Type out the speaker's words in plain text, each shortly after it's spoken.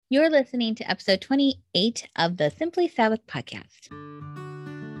You're listening to episode 28 of the Simply Sabbath podcast.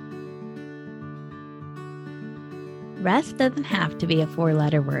 Rest doesn't have to be a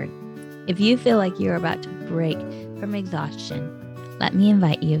 4-letter word. If you feel like you're about to break from exhaustion, let me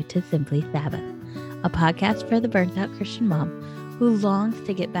invite you to Simply Sabbath, a podcast for the burnt out Christian mom who longs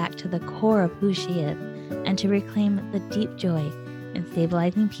to get back to the core of who she is and to reclaim the deep joy and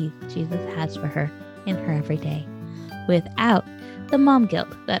stabilizing peace Jesus has for her in her everyday, without the mom guilt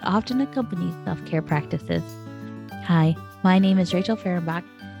that often accompanies self-care practices. Hi, my name is Rachel Fehrenbach,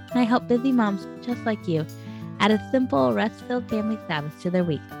 and I help busy moms just like you add a simple, rest-filled family Sabbath to their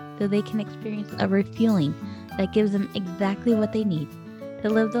week so they can experience a refueling that gives them exactly what they need to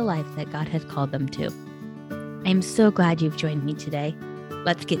live the life that God has called them to. I'm so glad you've joined me today.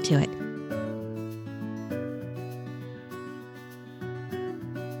 Let's get to it.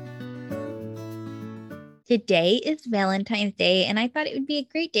 Today is Valentine's Day, and I thought it would be a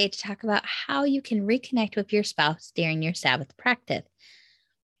great day to talk about how you can reconnect with your spouse during your Sabbath practice.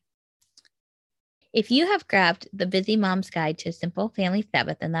 If you have grabbed the Busy Mom's Guide to Simple Family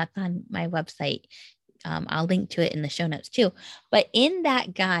Sabbath, and that's on my website, I'll link to it in the show notes too. But in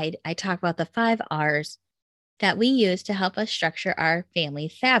that guide, I talk about the 5 R's that we use to help us structure our family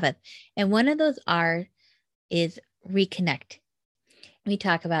Sabbath. And one of those R's is reconnect. We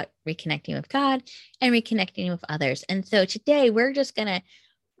talk about reconnecting with God and reconnecting with others. And so today we're just going to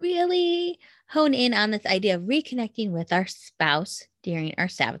really hone in on this idea of reconnecting with our spouse during our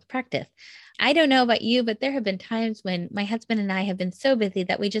Sabbath practice. I don't know about you, but there have been times when my husband and I have been so busy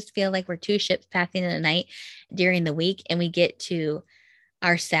that we just feel like we're 2 ships passing in the night during the week, and we get to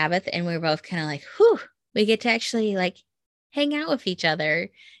our Sabbath and we're both kind of like, whew, we get to actually like hang out with each other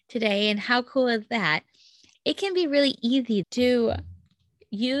today. And how cool is that? It can be really easy to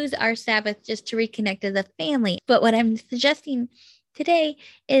use our Sabbath just to reconnect as a family. But what I'm suggesting today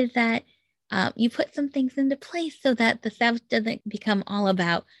is that you put some things into place so that the Sabbath doesn't become all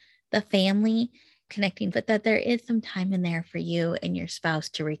about the family connecting, but that there is some time in there for you and your spouse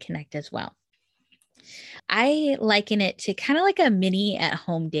to reconnect as well. I liken it to kind of like a mini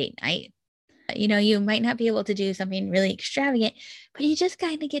at-home date night. You know, you might not be able to do something really extravagant, but you just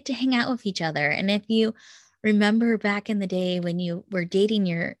kind of get to hang out with each other. And if you remember back in the day when you were dating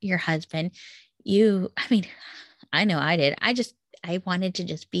your husband, I know I did. I wanted to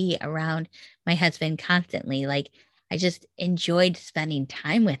just be around my husband constantly. Like I just enjoyed spending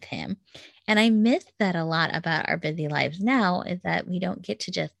time with him. And I miss that a lot about our busy lives now, is that we don't get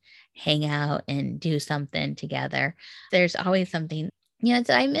to just hang out and do something together. There's always something. Yeah,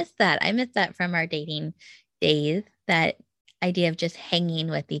 so I miss that. I miss that from our dating days, that idea of just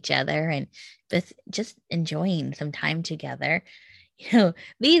hanging with each other and just enjoying some time together.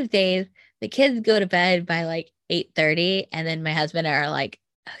 These days the kids go to bed by like 8:30, and then my husband are like,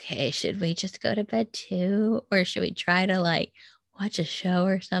 okay, should we just go to bed too? Or should we try to like watch a show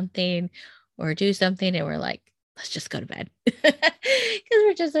or something or do something? And we're like, let's just go to bed because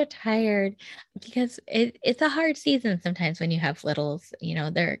we're just so tired, because it's a hard season sometimes when you have littles.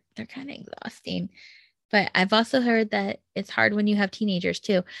 They're kind of exhausting. But I've also heard that it's hard when you have teenagers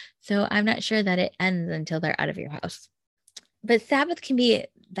too. So I'm not sure that it ends until they're out of your house. But Sabbath can be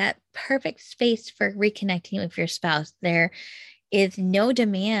that perfect space for reconnecting with your spouse. There is no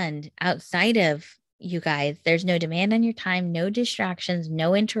demand outside of you guys. There's no demand on your time, no distractions,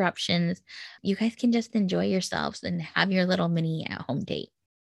 no interruptions. You guys can just enjoy yourselves and have your little mini at-home date.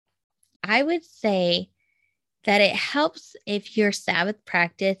 I would say that it helps if your Sabbath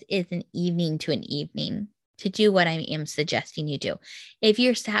practice is an evening to an evening to do what I am suggesting you do. If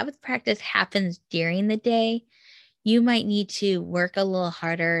your Sabbath practice happens during the day, you might need to work a little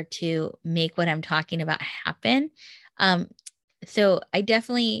harder to make what I'm talking about happen. So I'm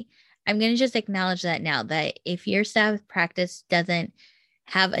going to just acknowledge that now, that if your Sabbath practice doesn't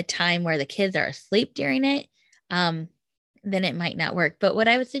have a time where the kids are asleep during it, then it might not work. But what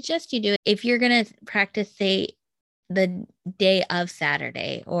I would suggest you do, if you're going to practice, say, the day of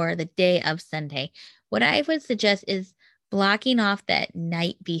Saturday or the day of Sunday, what I would suggest is blocking off that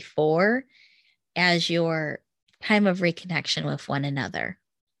night before as your time of reconnection with one another,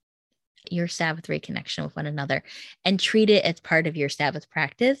 your Sabbath reconnection with one another, and treat it as part of your Sabbath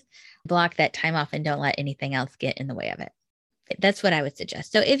practice. Block that time off and don't let anything else get in the way of it. That's what I would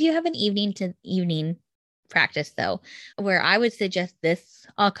suggest. So if you have an evening to evening practice, though, where I would suggest this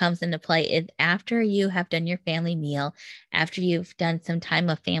all comes into play is after you have done your family meal, after you've done some time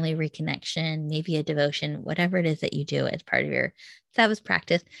of family reconnection, maybe a devotion, whatever it is that you do as part of your Sabbath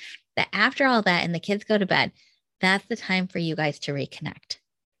practice, that after all that and the kids go to bed, that's the time for you guys to reconnect.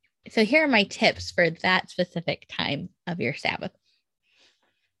 So here are my tips for that specific time of your Sabbath.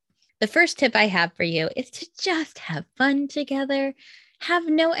 The first tip I have for you is to just have fun together. Have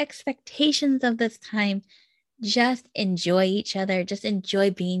no expectations of this time. Just enjoy each other, just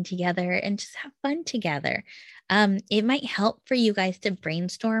enjoy being together and just have fun together. It might help for you guys to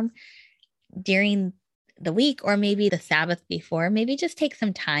brainstorm during the week or maybe the Sabbath before. Maybe just take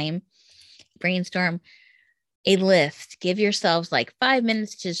some time, brainstorm a list. Give yourselves like 5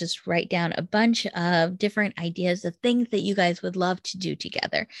 minutes to just write down a bunch of different ideas of things that you guys would love to do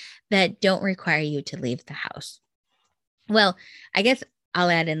together that don't require you to leave the house. Well, I guess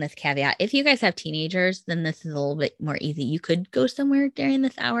I'll add in this caveat. If you guys have teenagers, then this is a little bit more easy. You could go somewhere during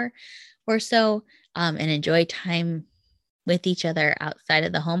this hour or so and enjoy time with each other outside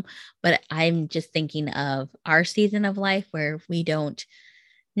of the home. But I'm just thinking of our season of life where we don't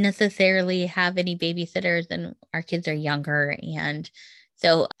necessarily have any babysitters and our kids are younger. And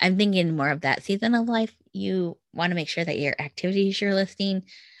so I'm thinking more of that season of life. You want to make sure that your activities you're listing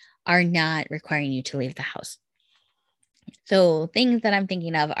are not requiring you to leave the house. So things that I'm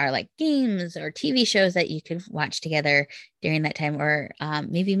thinking of are like games or TV shows that you could watch together during that time, or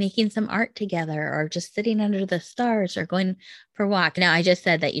maybe making some art together, or just sitting under the stars, or going for a walk. Now, I just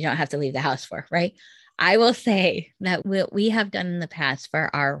said that you don't have to leave the house for, right? I will say that what we have done in the past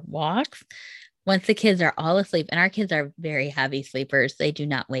for our walks, once the kids are all asleep, and our kids are very heavy sleepers, they do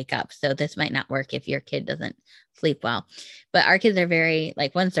not wake up. So this might not work if your kid doesn't sleep well. But our kids are very,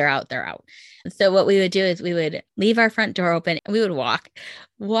 like, once they're out, they're out. So what we would do is we would leave our front door open and we would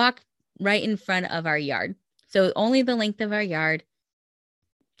walk right in front of our yard. So only the length of our yard,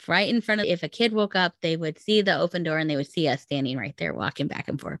 right in front of, if a kid woke up, they would see the open door and they would see us standing right there, walking back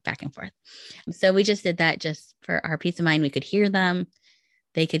and forth, back and forth. So we just did that just for our peace of mind. We could hear them.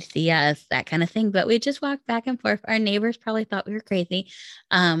 They could see us, that kind of thing. But we just walked back and forth. Our neighbors probably thought we were crazy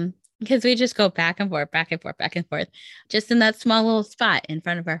because we just go back and forth, back and forth, back and forth, just in that small little spot in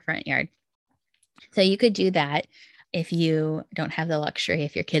front of our front yard. So you could do that if you don't have the luxury,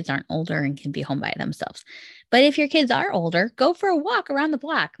 if your kids aren't older and can be home by themselves. But if your kids are older, go for a walk around the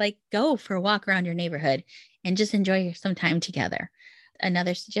block, like go for a walk around your neighborhood and just enjoy some time together.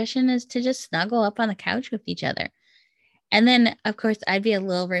 Another suggestion is to just snuggle up on the couch with each other. And then, of course, I'd be a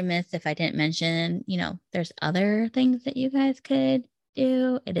little remiss if I didn't mention, there's other things that you guys could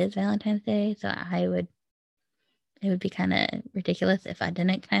do. It is Valentine's Day, so it would be kind of ridiculous if I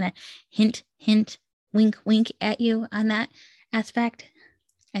didn't kind of hint, wink, wink at you on that aspect.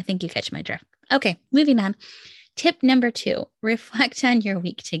 I think you catch my drift. Okay, moving on. Tip number 2, reflect on your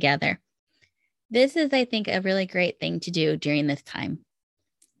week together. This is, I think, a really great thing to do during this time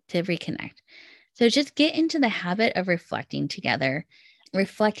to reconnect. So just get into the habit of reflecting together,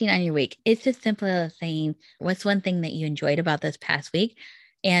 reflecting on your week. It's as simple as saying, what's one thing that you enjoyed about this past week?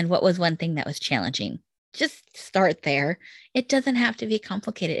 And what was one thing that was challenging? Just start there. It doesn't have to be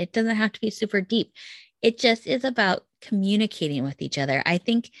complicated. It doesn't have to be super deep. It just is about communicating with each other. I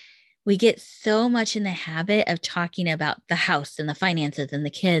think we get so much in the habit of talking about the house and the finances and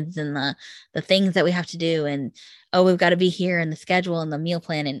the kids and the things that we have to do. And, oh, we've got to be here and the schedule and the meal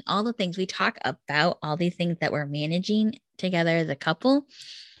plan and all the things. We talk about all these things that we're managing together as a couple.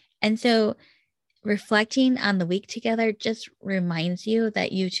 And so reflecting on the week together just reminds you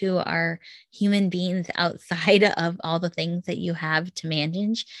that you two are human beings outside of all the things that you have to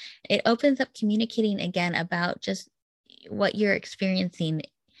manage. It opens up communicating again about just what you're experiencing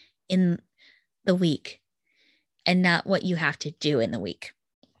in the week and not what you have to do in the week.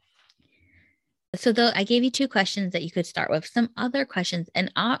 So though I gave you 2 questions that you could start with, some other questions, and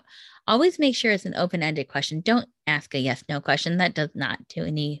always make sure it's an open-ended question. Don't ask a yes/no question. That does not do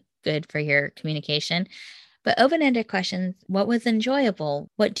any good for your communication. But open-ended questions: what was enjoyable?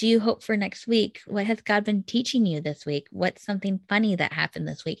 What do you hope for next week? What has God been teaching you this week? What's something funny that happened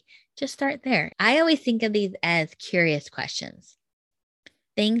this week? Just start there. I always think of these as curious questions.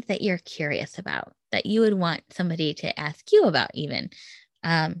 Things that you're curious about that you would want somebody to ask you about even.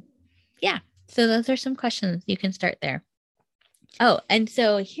 So those are some questions. You can start there. Oh, and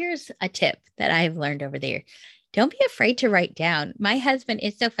so here's a tip that I've learned over the year. Don't be afraid to write down. My husband,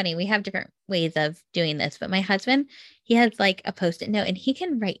 it's so funny. We have different ways of doing this, but my husband, he has like a Post-it note and he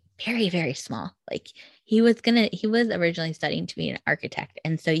can write very, very small. Like he was originally studying to be an architect.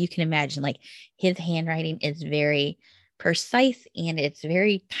 And so you can imagine like his handwriting is very precise and it's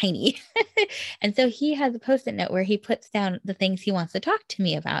very tiny. And so he has a Post-it note where he puts down the things he wants to talk to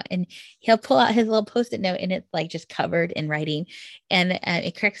me about. And he'll pull out his little Post-it note and it's like just covered in writing. And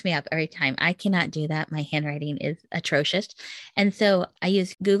it cracks me up every time. I cannot do that. My handwriting is atrocious. And so I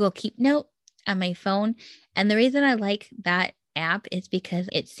use Google Keep Note on my phone. And the reason I like that app is because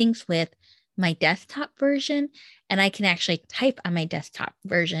it syncs with my desktop version, and I can actually type on my desktop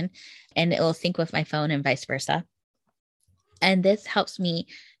version and it will sync with my phone and vice versa. And this helps me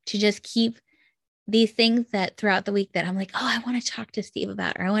to just keep these things that throughout the week that I'm like, oh, I want to talk to Steve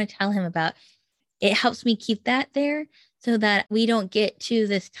about, or I want to tell him about. It helps me keep that there so that we don't get to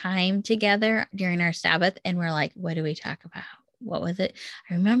this time together during our Sabbath and we're like, what do we talk about? What was it?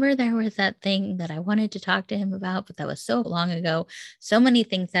 I remember there was that thing that I wanted to talk to him about, but that was so long ago. So many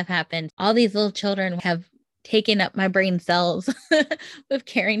things have happened. All these little children have taken up my brain cells with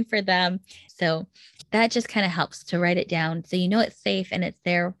caring for them. So that just kind of helps to write it down so you know it's safe and it's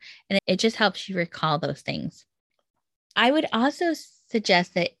there. And it just helps you recall those things. I would also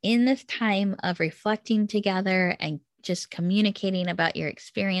suggest that in this time of reflecting together and just communicating about your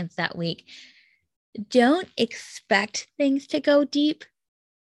experience that week, don't expect things to go deep.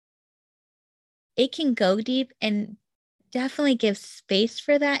 It can go deep, and definitely give space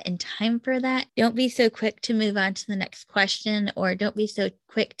for that and time for that. Don't be so quick to move on to the next question, or don't be so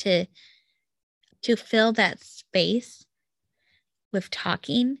quick to fill that space with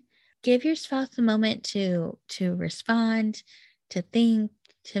talking. Give your spouse a moment to respond, to think,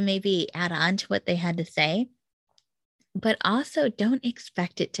 to maybe add on to what they had to say. But also don't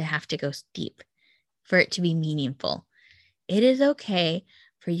expect it to have to go deep for it to be meaningful. It is okay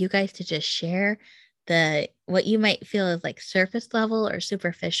for you guys to just share the what you might feel is like surface level or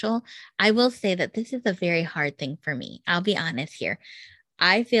superficial. I will say that this is a very hard thing for me. I'll be honest here.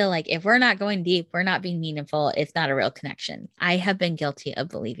 I feel like if we're not going deep, we're not being meaningful, it's not a real connection. I have been guilty of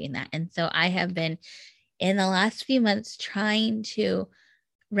believing that. And so I have been in the last few months trying to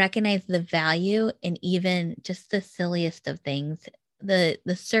recognize the value in even just the silliest of things, the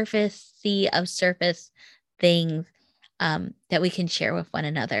surface sea of surface things that we can share with one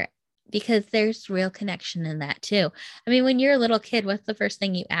another, because there's real connection in that too. I mean, when you're a little kid, what's the first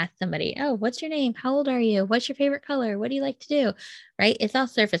thing you ask somebody? Oh, what's your name? How old are you? What's your favorite color? What do you like to do? Right? It's all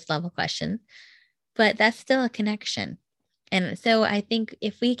surface level questions, but that's still a connection. And so I think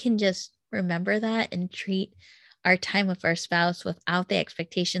if we can just remember that and treat our time with our spouse without the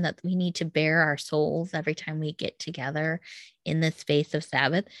expectation that we need to bare our souls every time we get together in the space of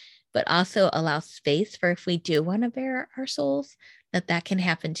Sabbath, but also allow space for if we do want to bare our souls, that can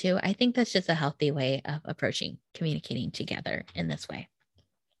happen too. I think that's just a healthy way of approaching communicating together in this way.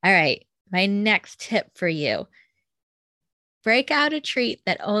 All right. My next tip for you: break out a treat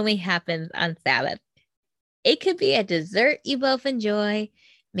that only happens on Sabbath. It could be a dessert you both enjoy.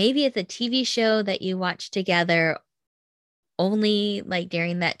 Maybe it's a TV show that you watch together only like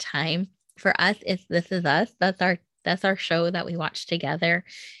during that time. For us, it's This Is Us. That's our show that we watch together.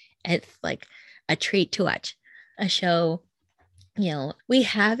 It's like a treat to watch a show. We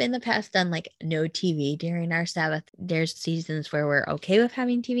have in the past done like no TV during our Sabbath. There's seasons where we're okay with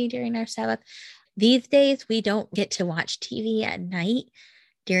having TV during our Sabbath. These days, we don't get to watch TV at night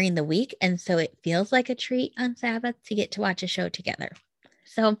during the week. And so it feels like a treat on Sabbath to get to watch a show together.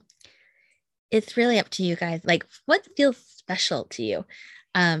 So it's really up to you guys. Like, what feels special to you?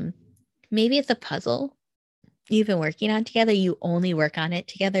 Maybe it's a puzzle you've been working on together. You only work on it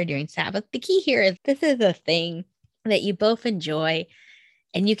together during Sabbath. The key here is this is a thing that you both enjoy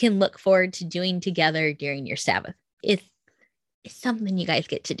and you can look forward to doing together during your Sabbath. It's something you guys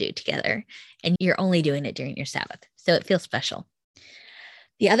get to do together and you're only doing it during your Sabbath. So it feels special.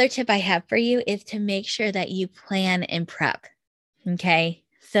 The other tip I have for you is to make sure that you plan and prep. Okay.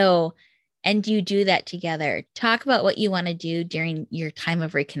 So, and you do that together. Talk about what you want to do during your time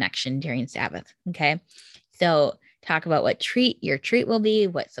of reconnection during Sabbath. Okay. So, talk about what your treat will be,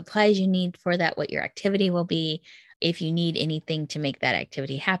 what supplies you need for that, what your activity will be, if you need anything to make that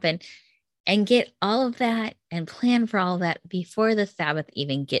activity happen, and get all of that and plan for all of that before the Sabbath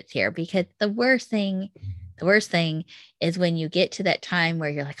even gets here. Because the worst thing is when you get to that time where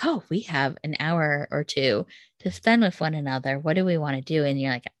you're like, oh, we have an hour or two to spend with one another. What do we want to do? And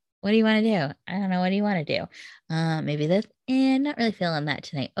you're like, what do you want to do? I don't know. What do you want to do? Maybe this. And not really feeling that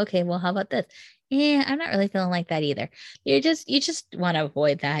tonight. Okay, well, how about this? Yeah, I'm not really feeling like that either. You just want to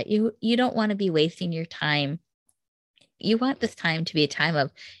avoid that. You don't want to be wasting your time. You want this time to be a time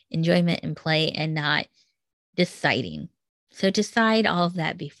of enjoyment and play and not deciding. So decide all of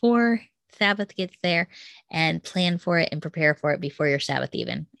that before Sabbath gets there and plan for it and prepare for it before your Sabbath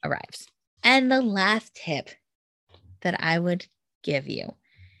even arrives. And the last tip that I would give you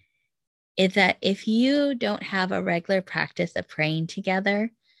is that if you don't have a regular practice of praying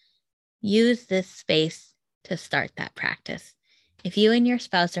together, use this space to start that practice. If you and your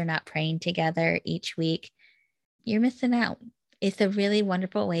spouse are not praying together each week, you're missing out. It's a really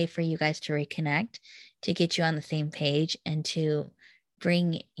wonderful way for you guys to reconnect, to get you on the same page, and to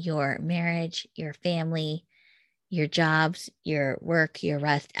bring your marriage, your family, your jobs, your work, your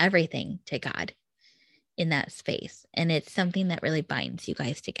rest, everything to God in that space. And it's something that really binds you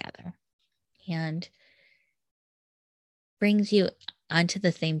guys together and brings you onto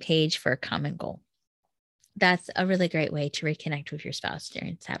the same page for a common goal. That's a really great way to reconnect with your spouse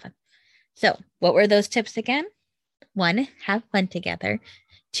during Sabbath. So, what were those tips again? 1, have fun together.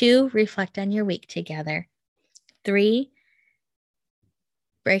 2, reflect on your week together. 3,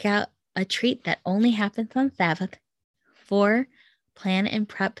 break out a treat that only happens on Sabbath. 4, plan and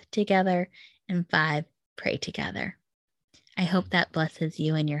prep together. And 5, pray together. I hope that blesses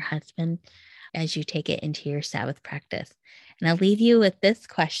you and your husband as you take it into your Sabbath practice. And I'll leave you with this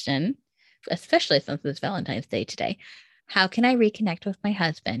question, especially since it's Valentine's Day today. How can I reconnect with my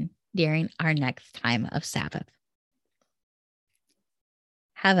husband during our next time of Sabbath?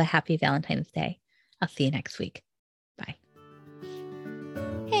 Have a happy Valentine's Day. I'll see you next week. Bye.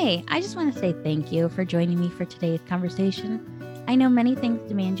 Hey, I just want to say thank you for joining me for today's conversation. I know many things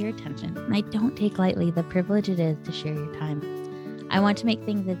demand your attention, and I don't take lightly the privilege it is to share your time. I want to make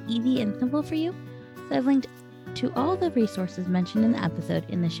things as easy and simple for you, so I've linked to all the resources mentioned in the episode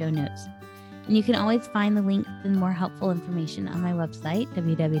in the show notes. And you can always find the links and more helpful information on my website,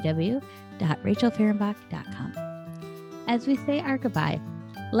 www.rachelfahrenbach.com. As we say our goodbye,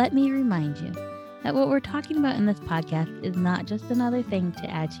 let me remind you that what we're talking about in this podcast is not just another thing to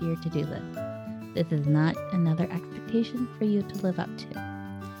add to your to-do list. This is not another expectation for you to live up to.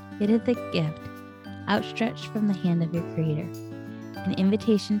 It is a gift outstretched from the hand of your Creator, an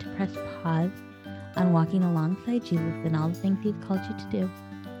invitation to press pause on walking alongside Jesus in all the things He's called you to do,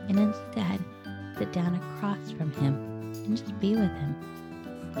 and instead sit down across from Him and just be with Him.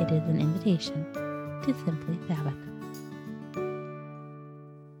 It is an invitation to simply Sabbath.